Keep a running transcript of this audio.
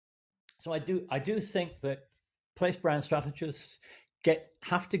So I do think that place brand strategists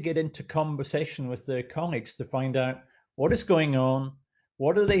have to get into conversation with their colleagues to find out what is going on,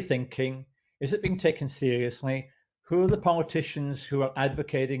 what are they thinking, is it being taken seriously, who are the politicians who are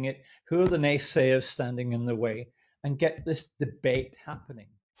advocating it, who are the naysayers standing in the way, and get this debate happening.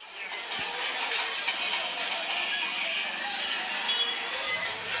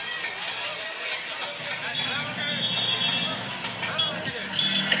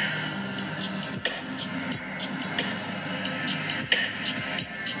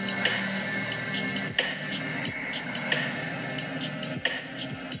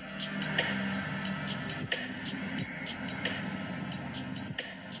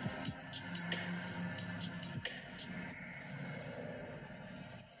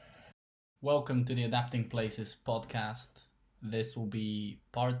 Welcome to the Adapting Places podcast. This will be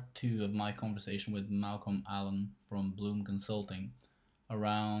part two of my conversation with Malcolm Allen from Bloom Consulting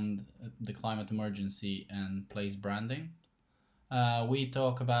around the climate emergency and place branding. We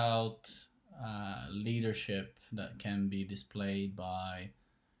talk about leadership that can be displayed by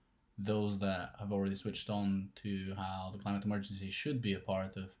those that have already switched on to how the climate emergency should be a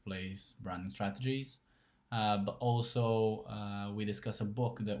part of place branding strategies. But also, we discuss a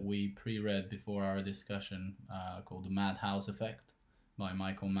book that we pre-read before our discussion called The Madhouse Effect by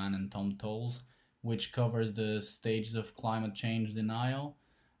Michael Mann and Tom Tolles, which covers the stages of climate change denial.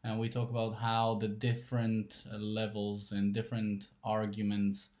 And we talk about how the different levels and different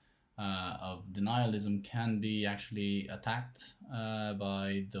arguments of denialism can be actually attacked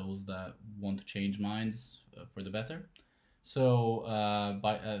by those that want to change minds for the better. So,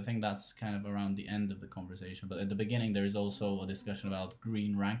 I think that's kind of around the end of the conversation. But at the beginning, there is also a discussion about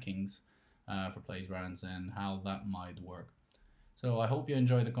green rankings for place brands and how that might work. So, I hope you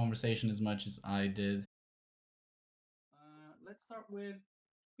enjoyed the conversation as much as I did. Let's start with,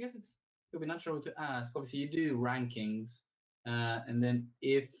 I guess it'll be natural to ask. Obviously, you do rankings, and then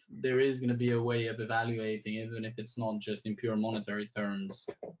if there is going to be a way of evaluating, even if it's not just in pure monetary terms,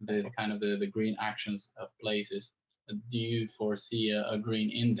 the kind of the green actions of places, do you foresee a green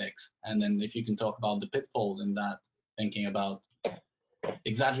index? And then if you can talk about the pitfalls in that, thinking about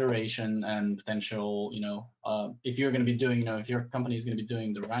exaggeration and potential, if you're going to be doing, if your company is going to be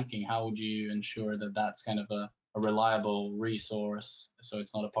doing the ranking, how would you ensure that that's kind of a reliable resource so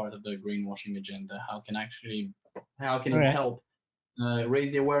it's not a part of the greenwashing agenda? How can All it right. help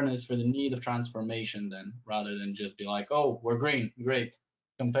raise the awareness for the need of transformation then, rather than just be like, oh, we're green, great,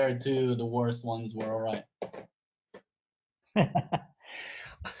 compared to the worst ones, we're all right.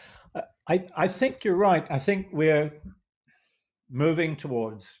 I think you're right. I think we're moving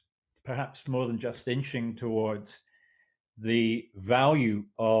towards, perhaps more than just inching towards, the value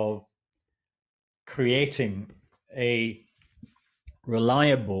of creating a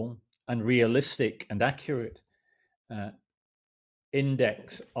reliable and realistic and accurate uh,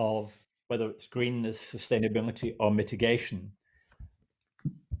 index of whether it's greenness, sustainability, or mitigation.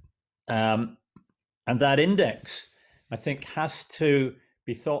 Um, and that index, I think, has to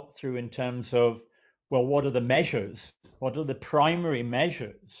be thought through in terms of, well, what are the measures? What are the primary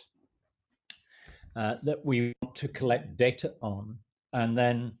measures that we want to collect data on? And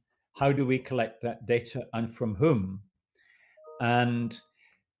then how do we collect that data and from whom? And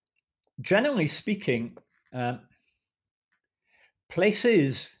generally speaking,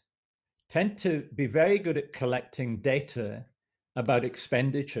 places tend to be very good at collecting data about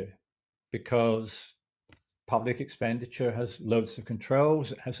expenditure because public expenditure has loads of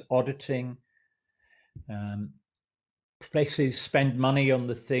controls, it has auditing. Um, Places spend money on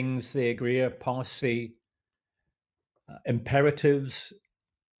the things they agree are policy imperatives,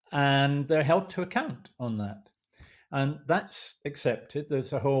 and they're held to account on that. And that's accepted.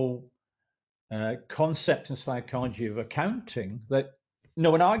 There's a whole concept in psychology of accounting that no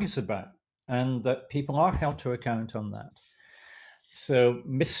one argues about, and that people are held to account on that. So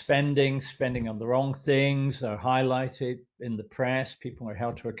misspending, spending on the wrong things are highlighted in the press. People are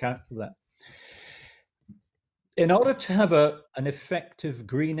held to account for that. In order to have an effective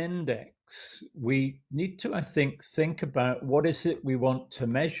green index, we need to, I think about what is it we want to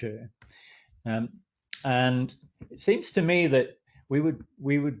measure. Um, and it seems to me that we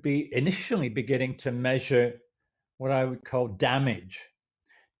would be initially beginning to measure what I would call damage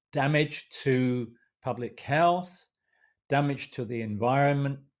to public health, damage to the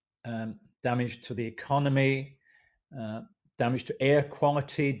environment, damage to the economy, uh, damage to air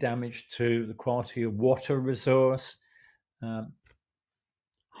quality, damage to the quality of water resource. Um,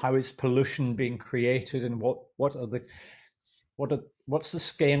 how is pollution being created, and what's the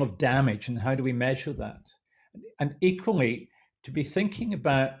scale of damage, and how do we measure that? And equally, to be thinking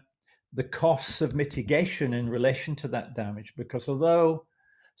about the costs of mitigation in relation to that damage, because although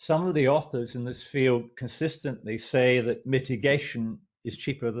some of the authors in this field consistently say that mitigation is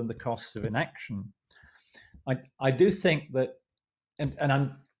cheaper than the costs of inaction, I do think that, and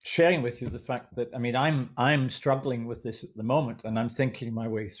I'm sharing with you the fact that, I mean, I'm struggling with this at the moment, and I'm thinking my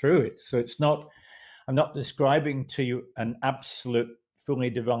way through it. So it's not, I'm not describing to you an absolute fully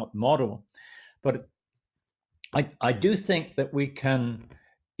developed model, but I do think that we can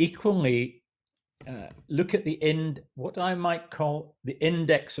equally look at what I might call the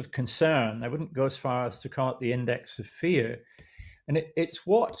index of concern. I wouldn't go as far as to call it the index of fear. And it's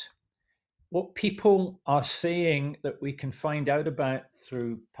what people are saying that we can find out about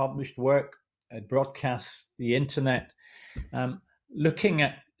through published work, broadcasts, the internet, looking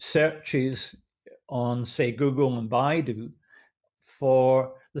at searches on, say, Google and Baidu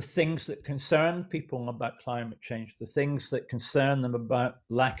for the things that concern people about climate change, the things that concern them about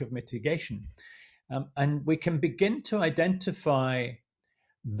lack of mitigation. And we can begin to identify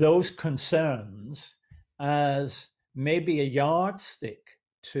those concerns as maybe a yardstick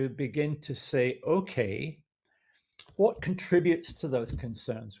to begin to say, okay, what contributes to those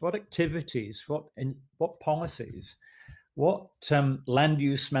concerns? What activities, what policies, what land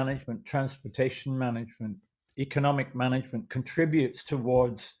use management, transportation management, economic management contributes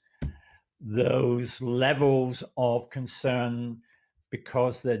towards those levels of concern,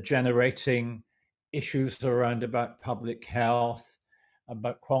 because they're generating issues around about public health,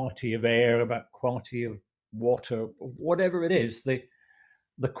 about quality of air, about quality of water, whatever it is.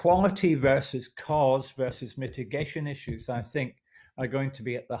 The quality versus cause versus mitigation issues, I think, are going to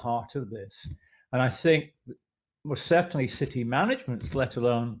be at the heart of this. And I think, well, certainly city managements, let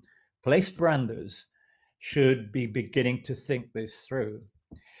alone place branders, should be beginning to think this through.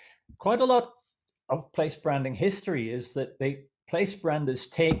 Quite a lot of place branding history is that place branders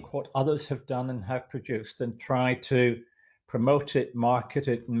take what others have done and have produced and try to promote it, market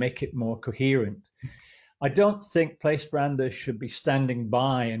it, and make it more coherent. I don't think place branders should be standing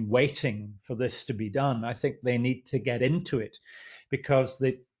by and waiting for this to be done. I think they need to get into it, because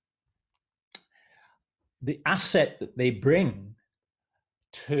the asset that they bring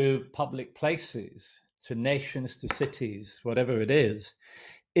to public places, to nations, to cities, whatever it is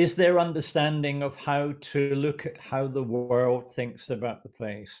their understanding of how to look at how the world thinks about the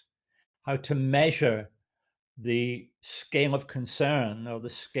place, how to measure the scale of concern or the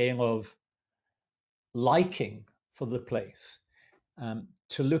scale of liking for the place,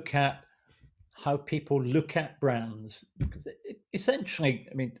 to look at how people look at brands. Because essentially,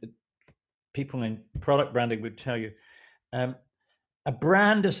 I mean, people in product branding would tell you, a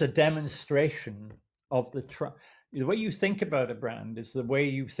brand is a demonstration of the way you think about a brand is the way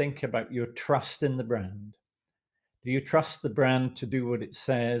you think about your trust in the brand. Do you trust the brand to do what it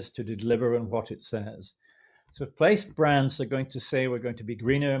says, to deliver on what it says? So if place brands are going to say we're going to be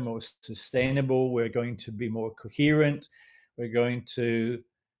greener, more sustainable, we're going to be more coherent, we're going to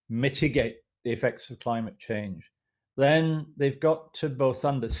mitigate the effects of climate change, then they've got to both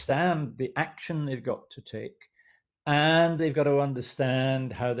understand the action they've got to take, and they've got to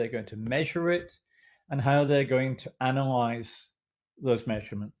understand how they're going to measure it and how they're going to analyze those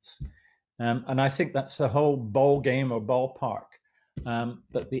measurements. And I think that's the whole ball game or ballpark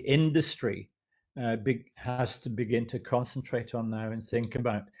that the industry has to begin to concentrate on now and think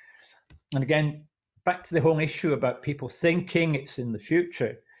about. And again, back to the whole issue about people thinking it's in the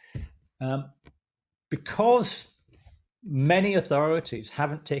future, because many authorities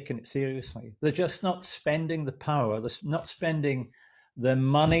haven't taken it seriously. They're just not spending the power, they're not spending the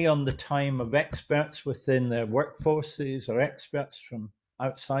money on the time of experts within their workforces or experts from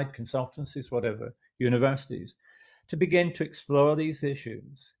outside consultancies, whatever, universities, to begin to explore these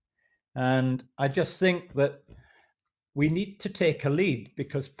issues. And I just think that we need to take a lead,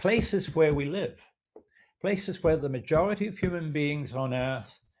 because places where we live, places where the majority of human beings on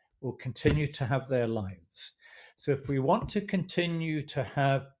Earth will continue to have their lives. So if we want to continue to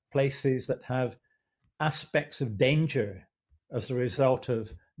have places that have aspects of danger as a result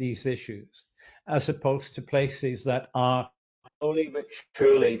of these issues, as opposed to places that are slowly but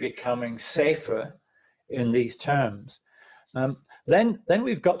surely becoming safer in these terms, then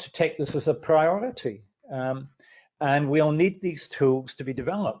we've got to take this as a priority. And we'll need these tools to be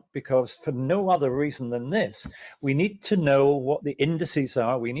developed, because for no other reason than this, we need to know what the indices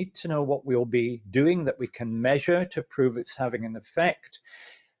are. We need to know what we'll be doing that we can measure to prove it's having an effect.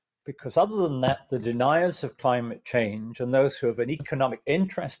 Because other than that, the deniers of climate change and those who have an economic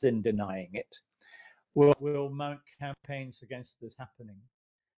interest in denying it will mount campaigns against this happening,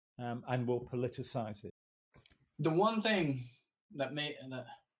 and will politicize it. The one thing that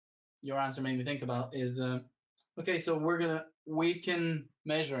your answer made me think about is okay. So we can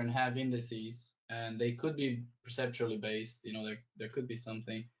measure and have indices, and they could be perceptually based. There could be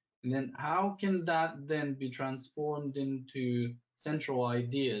something, and then how can that then be transformed into central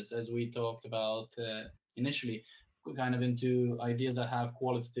ideas, as we talked about initially, kind of into ideas that have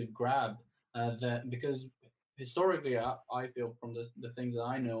qualitative grab. That because historically, I feel from the things that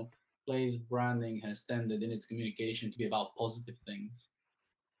I know, Play's branding has tended in its communication to be about positive things.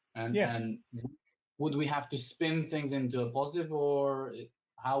 Yeah. And would we have to spin things into a positive, or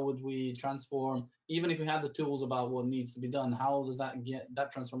how would we transform, even if we had the tools about what needs to be done, how does that get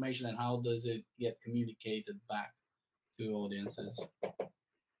that transformation, and how does it get communicated back to audiences?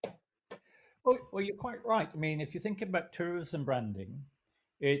 Well, you're quite right. I mean, if you think about tourism branding,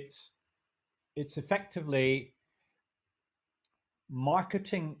 it's effectively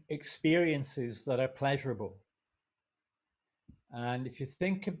marketing experiences that are pleasurable. And if you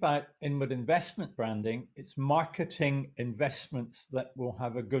think about inward investment branding, it's marketing investments that will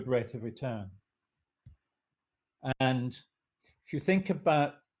have a good rate of return. And if you think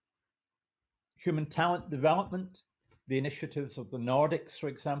about human talent development, the initiatives of the Nordics, for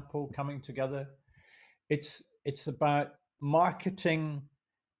example, coming together, it's about marketing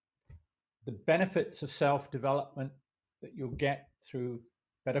the benefits of self-development that you'll get through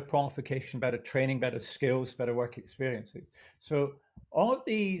better qualification, better training, better skills, better work experiences. So all of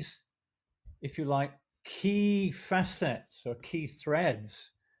these, if you like, key facets or key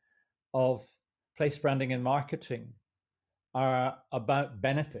threads of place branding and marketing are about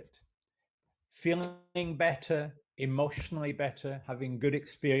benefit, feeling better, emotionally better, having good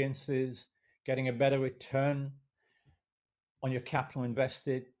experiences, getting a better return on your capital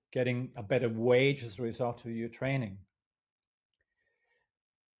invested, getting a better wage as a result of your training.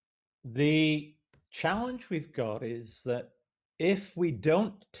 The challenge we've got is that if we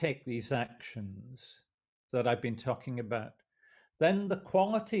don't take these actions that I've been talking about, then the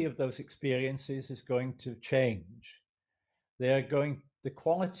quality of those experiences is going to change. The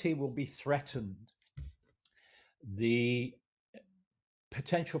quality will be threatened. The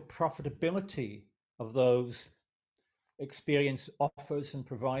potential profitability of those experience offers and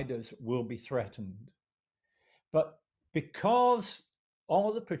providers will be threatened. But because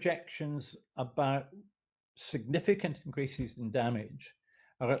all the projections about significant increases in damage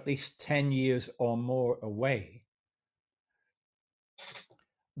are at least 10 years or more away,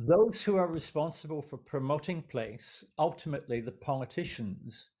 those who are responsible for promoting place, ultimately the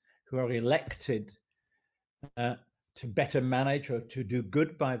politicians who are elected to better manage or to do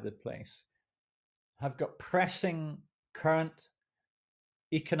good by the place, have got pressing current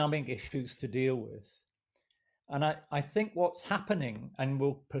economic issues to deal with. And I think what's happening, and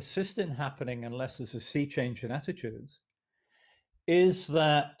will persist in happening unless there's a sea change in attitudes, is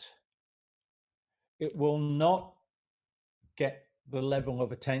that it will not get the level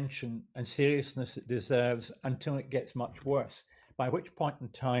of attention and seriousness it deserves until it gets much worse, by which point in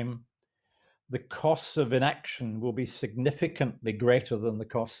time the costs of inaction will be significantly greater than the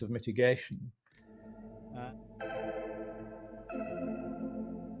costs of mitigation.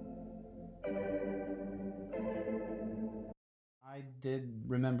 I did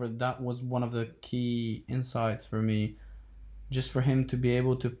remember that was one of the key insights for me, just for him to be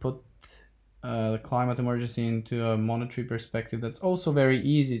able to put the climate emergency into a monetary perspective that's also very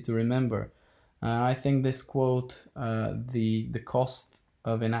easy to remember. I think this quote, the cost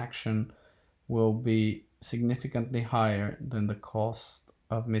of inaction will be significantly higher than the cost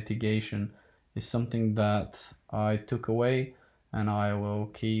of mitigation, is something that I took away, and I will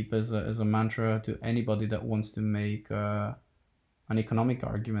keep as a mantra to anybody that wants to make an economic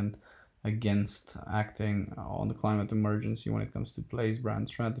argument against acting on the climate emergency when it comes to place brand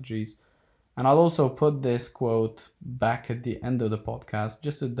strategies. And I'll also put this quote back at the end of the podcast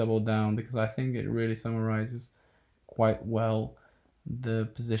just to double down, because I think it really summarizes quite well the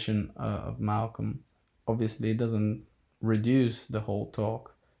position of Malcolm. Obviously, it doesn't reduce the whole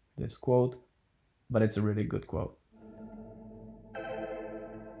talk, this quote, but it's a really good quote.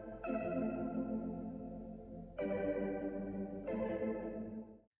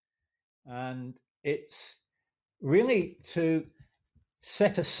 And it's really to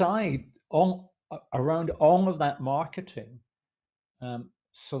set aside around all of that marketing.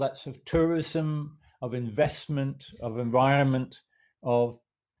 So that's of tourism, of investment, of environment, of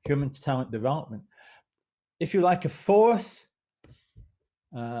human talent development. If you like, a fourth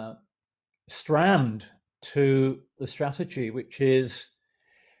strand to the strategy, which is,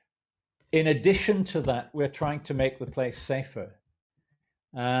 in addition to that, we're trying to make the place safer.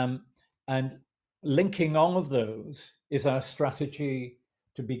 And linking all of those is our strategy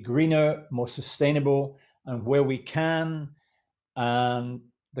to be greener, more sustainable, and where we can, and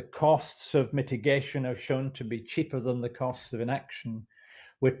the costs of mitigation are shown to be cheaper than the costs of inaction,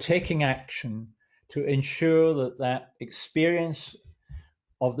 we're taking action to ensure that that experience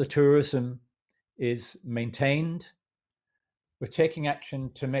of the tourism is maintained. We're taking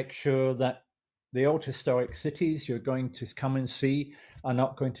action to make sure that the old historic cities you're going to come and see are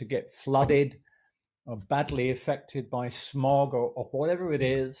not going to get flooded or badly affected by smog or whatever it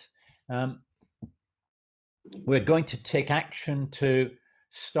is. We're going to take action to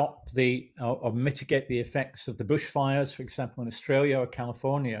stop or mitigate the effects of the bushfires, for example, in Australia or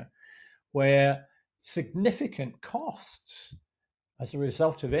California, where significant costs as a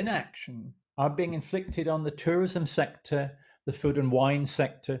result of inaction are being inflicted on the tourism sector, the food and wine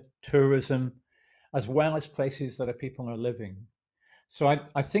sector, tourism, as well as places that people are living. So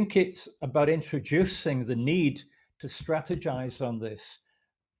I think it's about introducing the need to strategize on this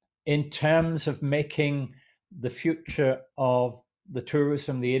in terms of making the future of the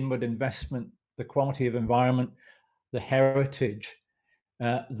tourism, the inward investment, the quality of environment, the heritage,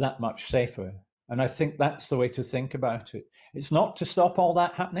 that much safer. And I think that's the way to think about it. It's not to stop all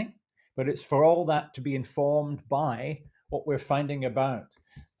that happening, but it's for all that to be informed by what we're finding about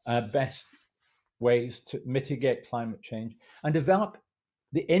best ways to mitigate climate change and develop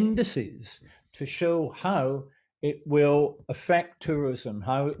the indices to show how it will affect tourism,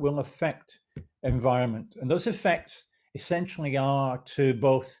 how it will affect environment. And those effects essentially are to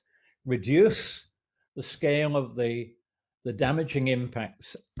both reduce the scale of the damaging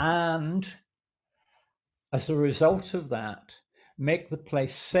impacts and, as a result of that, make the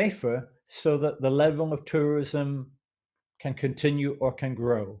place safer so that the level of tourism can continue or can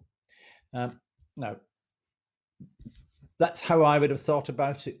grow. Now, that's how I would have thought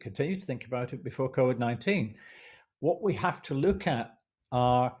about it, continue to think about it before COVID-19. What we have to look at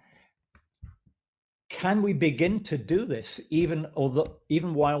are, can we begin to do this even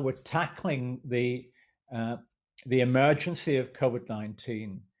while we're tackling the emergency of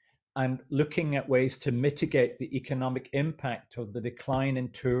COVID-19 and looking at ways to mitigate the economic impact of the decline in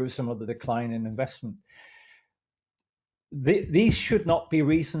tourism or the decline in investment? These should not be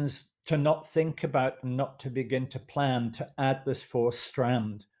reasons to not think about and not to begin to plan to add this fourth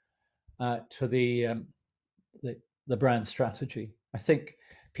strand to the brand strategy. I think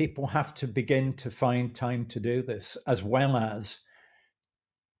people have to begin to find time to do this, as well as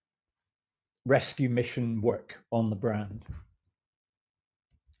rescue mission work on the brand.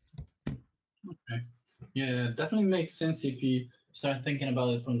 Okay. Yeah, definitely makes sense if you start thinking about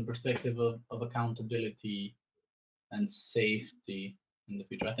it from the perspective of accountability and safety in the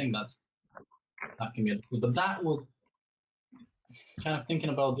future. I think that can be good. But that would kind of thinking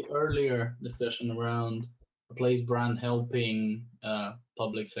about the earlier discussion around a place brand helping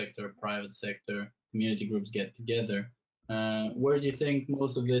public sector, private sector, community groups get together. Where do you think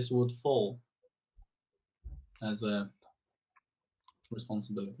most of this would fall as a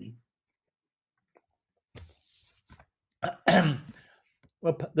responsibility?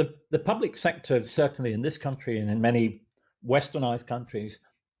 Well, the public sector, certainly in this country and in many westernized countries,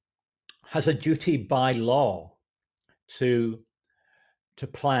 has a duty by law to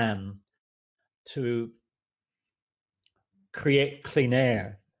plan, to create clean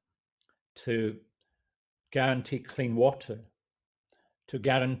air, to guarantee clean water, to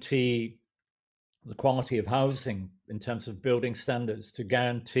guarantee the quality of housing in terms of building standards, to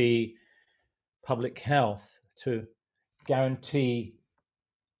guarantee public health, to guarantee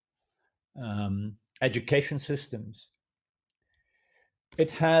education systems.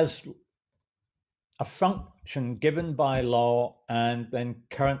 It has a function given by law and then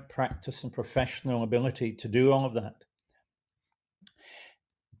current practice and professional ability to do all of that.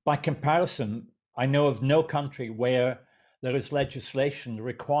 By comparison, I know of no country where there is legislation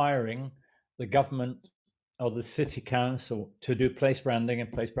requiring the government or the city council to do place branding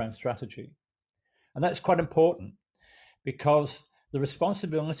and place brand strategy. And that's quite important because the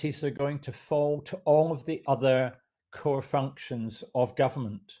responsibilities are going to fall to all of the other core functions of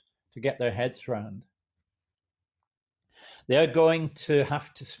government to get their heads around. They're going to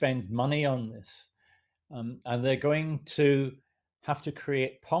have to spend money on this, and they're going to have to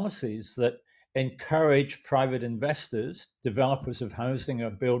create policies that encourage private investors, developers of housing or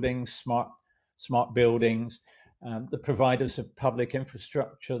buildings, smart buildings, the providers of public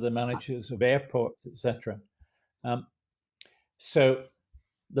infrastructure, the managers of airports, etc. So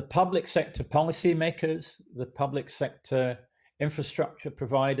the public sector policymakers, the public sector infrastructure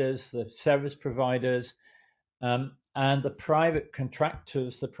providers, the service providers, and the private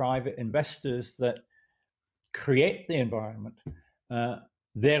contractors, the private investors that create the environment,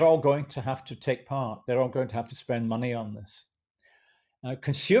 they're all going to have to take part. They're all going to have to spend money on this.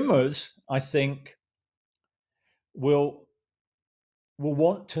 Consumers, I think, will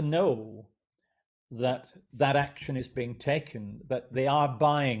want to know that that action is being taken, that they are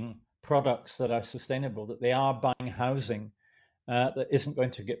buying products that are sustainable, that they are buying housing that isn't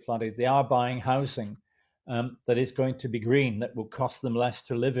going to get flooded, they are buying housing that is going to be green, that will cost them less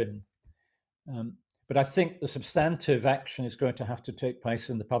to live in. But I think the substantive action is going to have to take place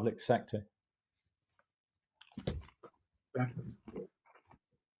in the public sector. Okay.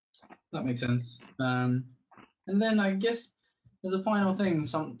 That makes sense. And then I guess there's a final thing.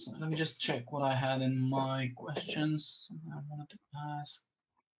 Let me just check what I had in my questions I wanted to ask.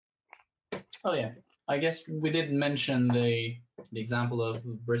 Oh yeah, I guess we did mention the example of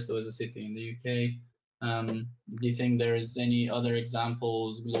Bristol as a city in the UK. Do you think there is any other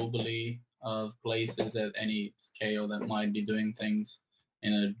examples globally of places at any scale that might be doing things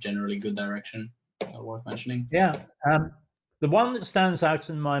in a generally good direction worth mentioning? Yeah, the one that stands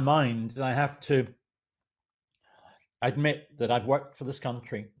out in my mind, and I have to admit that I've worked for this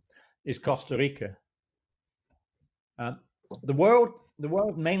country, is Costa Rica. The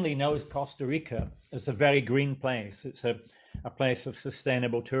world mainly knows Costa Rica as a very green place. It's a place of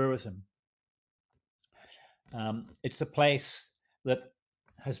sustainable tourism. It's a place that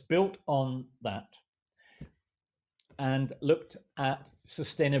has built on that and looked at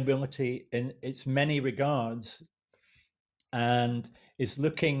sustainability in its many regards and is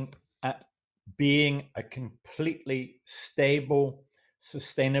looking at being a completely stable,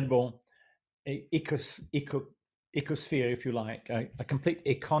 sustainable ecosphere, if you like, a complete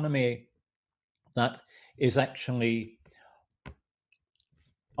economy that is actually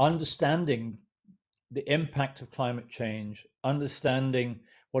understanding the impact of climate change, understanding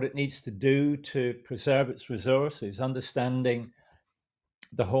what it needs to do to preserve its resources, understanding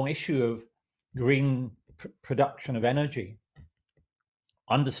the whole issue of green production of energy,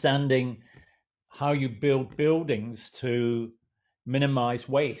 understanding how you build buildings to minimize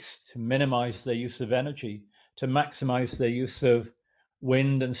waste, to minimize their use of energy, to maximize their use of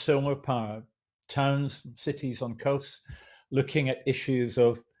wind and solar power, towns, cities on coasts, looking at issues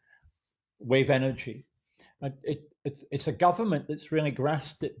of wave energy. It's a government that's really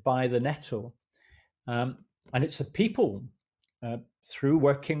grasped it by the nettle. And it's a people, through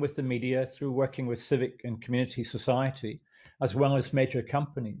working with the media, through working with civic and community society, as well as major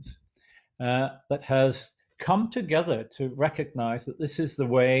companies, that has come together to recognize that this is the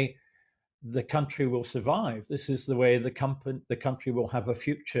way the country will survive. This is the way the country will have a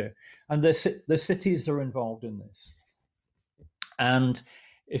future. And the cities are involved in this. And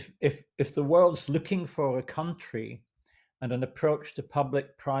if the world's looking for a country and an approach to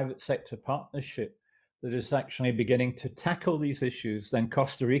public-private sector partnership that is actually beginning to tackle these issues, then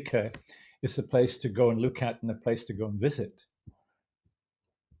Costa Rica is the place to go and look at and a place to go and visit.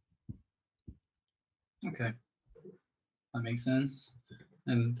 Okay, that makes sense.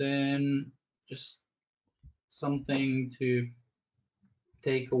 And then just something to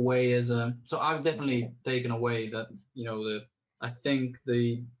take away so I've definitely taken away that, I think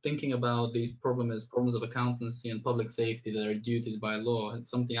the thinking about these problems of accountancy and public safety that are duties by law,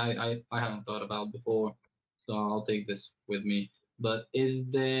 it's something I haven't thought about before, so I'll take this with me. But is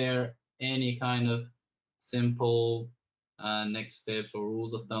there any kind of simple next steps or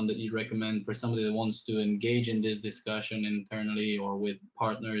rules of thumb that you recommend for somebody that wants to engage in this discussion internally or with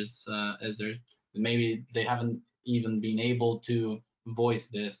partners, as maybe they haven't even been able to voice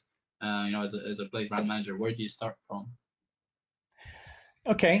this, as a place brand manager? Where do you start from?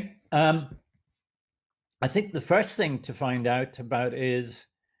 Okay. I think the first thing to find out about is,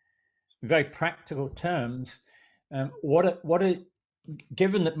 in very practical terms,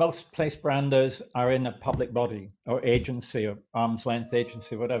 given that most place branders are in a public body or agency or arm's length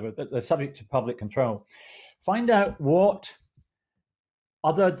agency, whatever, they're subject to public control. Find out what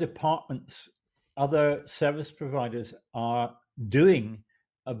other departments, other service providers are doing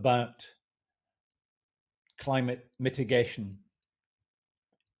about climate mitigation.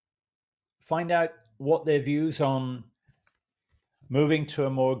 Find out what their views on moving to a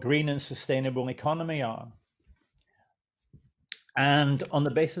more green and sustainable economy are. And on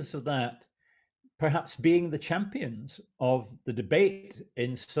the basis of that, perhaps being the champions of the debate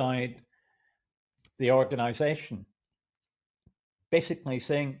inside the organization. Basically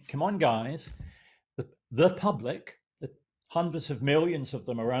saying, come on, guys, the public, the hundreds of millions of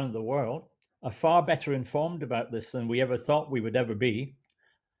them around the world, are far better informed about this than we ever thought we would ever be.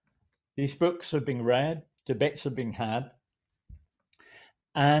 These books are being read, debates are being had,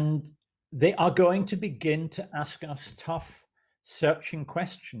 and they are going to begin to ask us tough, searching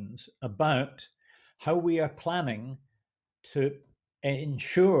questions about how we are planning to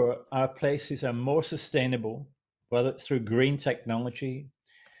ensure our places are more sustainable, whether it's through green technology,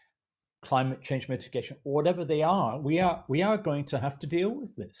 climate change mitigation, whatever they are, we are going to have to deal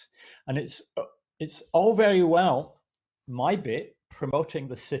with this. And it's all very well, my bit, promoting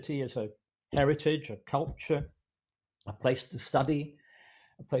the city as a heritage, a culture, a place to study,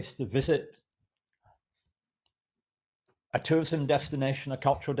 a place to visit, a tourism destination, a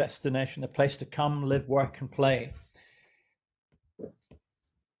cultural destination, a place to come, live, work, and play.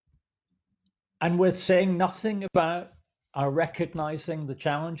 And we're saying nothing about our recognizing the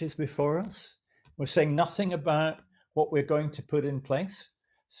challenges before us. We're saying nothing about what we're going to put in place.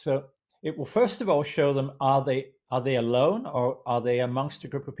 So it will first of all show them, are they alone, or are they amongst a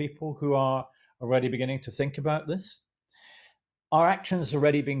group of people who are already beginning to think about this? Are actions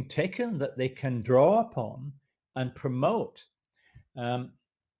already being taken that they can draw upon and promote?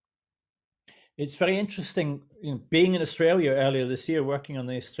 It's very interesting, being in Australia earlier this year, working on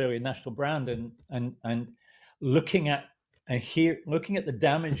the Australian national brand, and looking at looking at the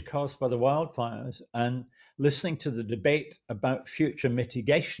damage caused by the wildfires and listening to the debate about future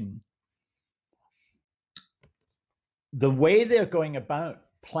mitigation. The way they're going about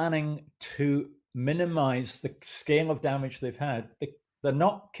planning to minimize the scale of damage they've had, they're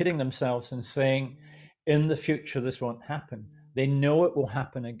not kidding themselves and saying, in the future, this won't happen. They know it will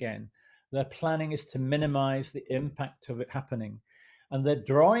happen again. Their planning is to minimize the impact of it happening. And they're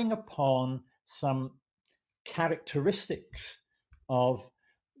drawing upon some characteristics of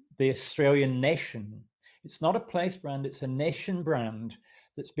the Australian nation. It's not a place brand, it's a nation brand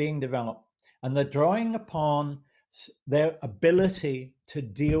that's being developed. And they're drawing upon their ability to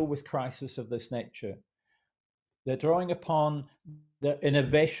deal with crises of this nature. They're drawing upon their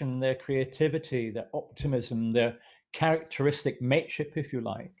innovation, their creativity, their optimism, their characteristic mateship, if you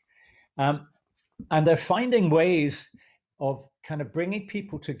like. And they're finding ways of kind of bringing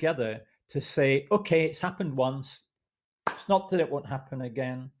people together to say, okay, it's happened once. It's not that it won't happen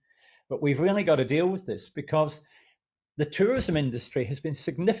again, but we've really got to deal with this, because the tourism industry has been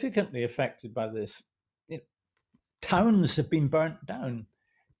significantly affected by this. Towns have been burnt down.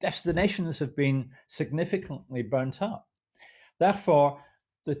 Destinations have been significantly burnt up. Therefore,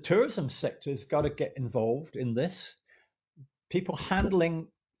 the tourism sector has got to get involved in this. People handling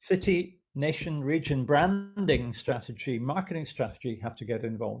city, nation, region branding strategy, marketing strategy have to get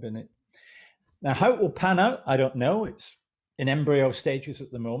involved in it. Now, how it will pan out, I don't know. It's in embryo stages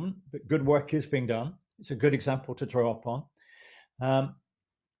at the moment, but good work is being done. It's a good example to draw upon.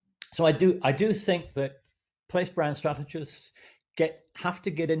 So I do think that place brand strategists have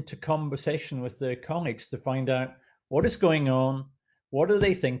to get into conversation with their colleagues to find out what is going on, what are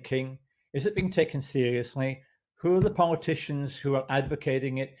they thinking, is it being taken seriously, who are the politicians who are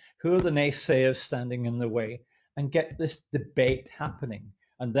advocating it, who are the naysayers standing in the way, and get this debate happening.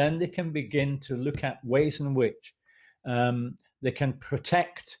 And then they can begin to look at ways in which they can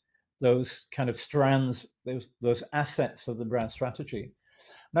protect those kind of strands, those assets of the brand strategy.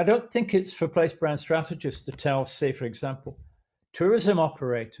 And I don't think it's for place brand strategists to tell, say, for example, tourism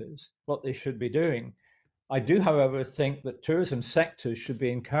operators what they should be doing. I do, however, think that tourism sectors should be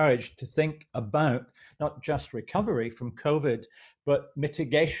encouraged to think about not just recovery from COVID, but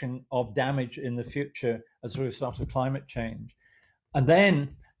mitigation of damage in the future as a result of climate change. And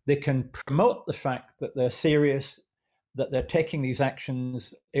then they can promote the fact that they're serious, that they're taking these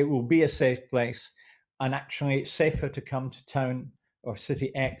actions, it will be a safe place, and actually it's safer to come to town or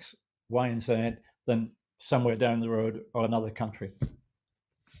city X, Y, and Z than somewhere down the road or another country.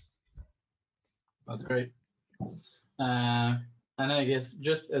 That's great. And I guess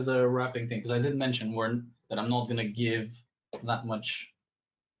just as a wrapping thing, because I did mention, Warren, that I'm not going to give that much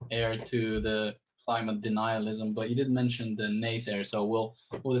air to the climate denialism, but you did mention the naysayer, so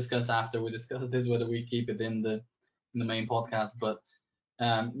we'll discuss after we discuss this whether we keep it in the main podcast. But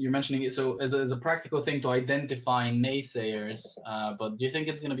you're mentioning it so as a practical thing to identify naysayers, but do you think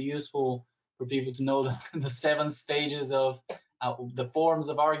it's going to be useful for people to know the 7 stages of the forms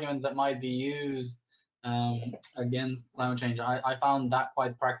of arguments that might be used against climate change? I found that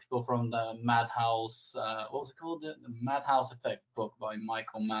quite practical from the Madhouse, what was it called? The Madhouse Effect book by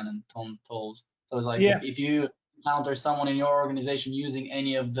Michael Mann and Tom Tolles. So it's like, if you encounter someone in your organization using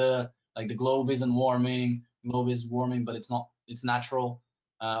any of the, like, the globe isn't warming, globe is warming, but it's not, it's natural,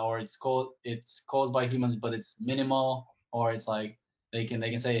 or it's caused by humans, but it's minimal, or it's like, they can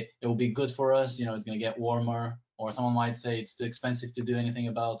say it will be good for us, it's going to get warmer, or someone might say it's too expensive to do anything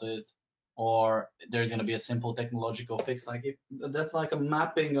about it, or there's going to be a simple technological fix. Like, that's like a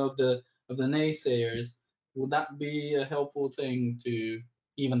mapping of the naysayers. Would that be a helpful thing to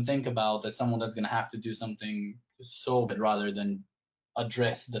even think about as someone that's going to have to do something to solve it rather than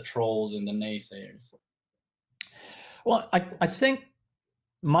address the trolls and the naysayers? Well, I think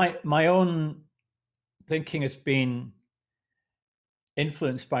my own thinking has been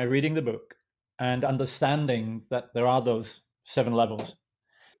influenced by reading the book and understanding that there are those 7 levels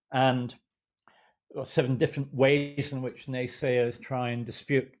and 7 different ways in which naysayers try and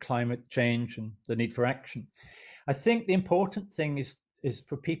dispute climate change and the need for action. I think the important thing is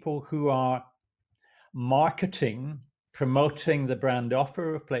for people who are marketing, promoting the brand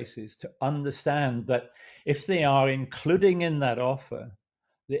offer of places to understand that if they are including in that offer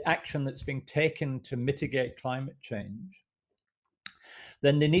the action that's being taken to mitigate climate change,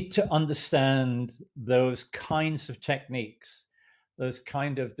 then they need to understand those kinds of techniques, those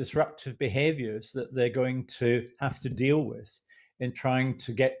kind of disruptive behaviors that they're going to have to deal with in trying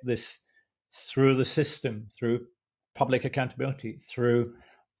to get this through the system, through public accountability, through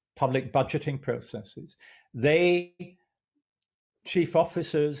public budgeting processes. They, chief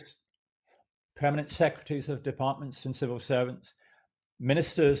officers, permanent secretaries of departments and civil servants,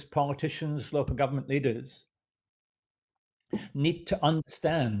 ministers, politicians, local government leaders, need to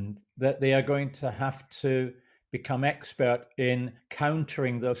understand that they are going to have to become expert in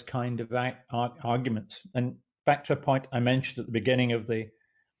countering those kind of arguments. And back to a point I mentioned at the beginning of the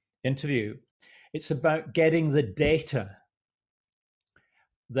interview, it's about getting the data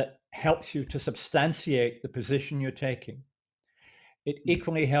that helps you to substantiate the position you're taking. It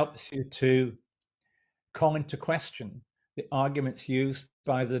equally helps you to call into question the arguments used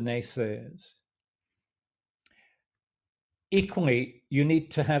by the naysayers. Equally, you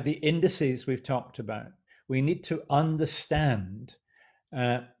need to have the indices we've talked about. We need to understand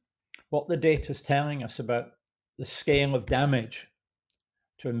what the data is telling us about the scale of damage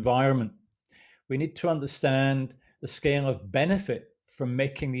to environment. We need to understand the scale of benefit from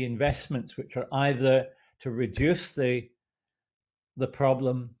making the investments, which are either to reduce the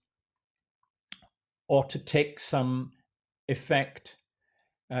problem or to take some effect,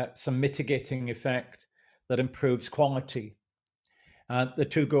 some mitigating effect that improves quality. The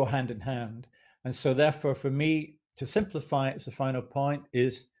two go hand in hand. And so therefore, for me, to simplify it as a final point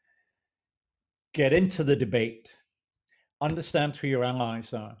is get into the debate, understand who your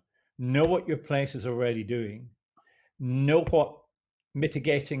allies are, know what your place is already doing, know what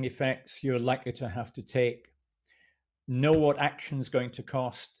mitigating effects you're likely to have to take, know what action is going to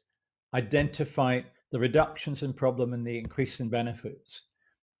cost, identify the reductions in problem and the increase in benefits,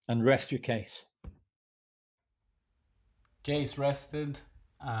 and rest your case. Case rested.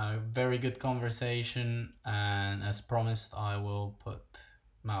 Very good conversation, and as promised, I will put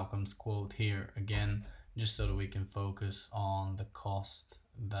Malcolm's quote here again, just so that we can focus on the cost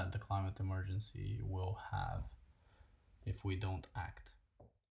that the climate emergency will have if we don't act.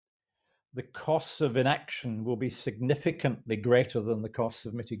 The costs of inaction will be significantly greater than the costs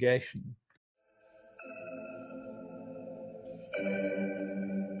of mitigation.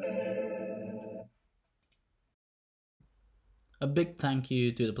 A big thank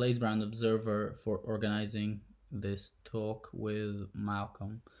you to the Place Brand Observer for organizing this talk with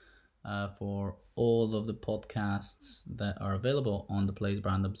Malcolm. For all of the podcasts that are available on the Place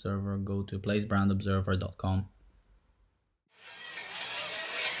Brand Observer, go to placebrandobserver.com.